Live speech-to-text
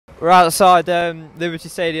We're outside Liberty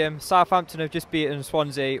Stadium. Southampton have just beaten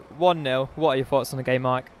Swansea 1-0. What are your thoughts on the game,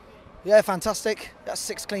 Mike? Yeah, fantastic. That's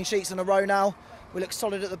 6 clean sheets in a row now. We look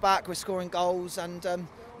solid at the back, we're scoring goals, and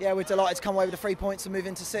yeah, we're delighted to come away with the 3 points and move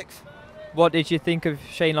into 6th. What did you think of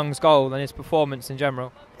Shane Long's goal and his performance in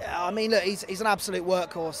general? Yeah, I mean, look, he's an absolute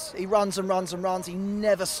workhorse. He runs and runs and runs, he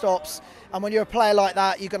never stops. And when you're a player like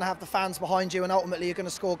that, you're going to have the fans behind you, and ultimately you're going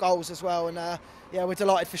to score goals as well. And yeah, we're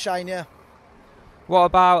delighted for Shane, yeah. What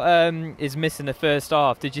about his miss in the first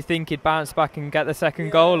half? Did you think he'd bounce back and get the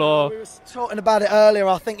second goal? Or we were talking about it earlier.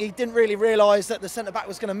 I think he didn't really realise that the centre-back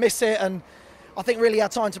was going to miss it, and I think really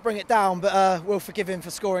had time to bring it down, but we'll forgive him for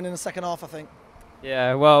scoring in the second half, I think.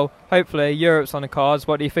 Yeah, well, hopefully Europe's on the cards.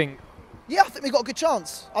 What do you think? Yeah, I think we've got a good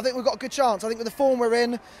chance. I think with the form we're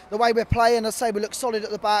in, the way we're playing, as I say, we look solid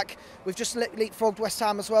at the back. We've just leapfrogged West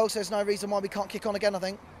Ham as well, so there's no reason why we can't kick on again, I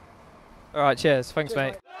think. All right, cheers. Thanks,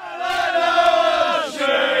 mate.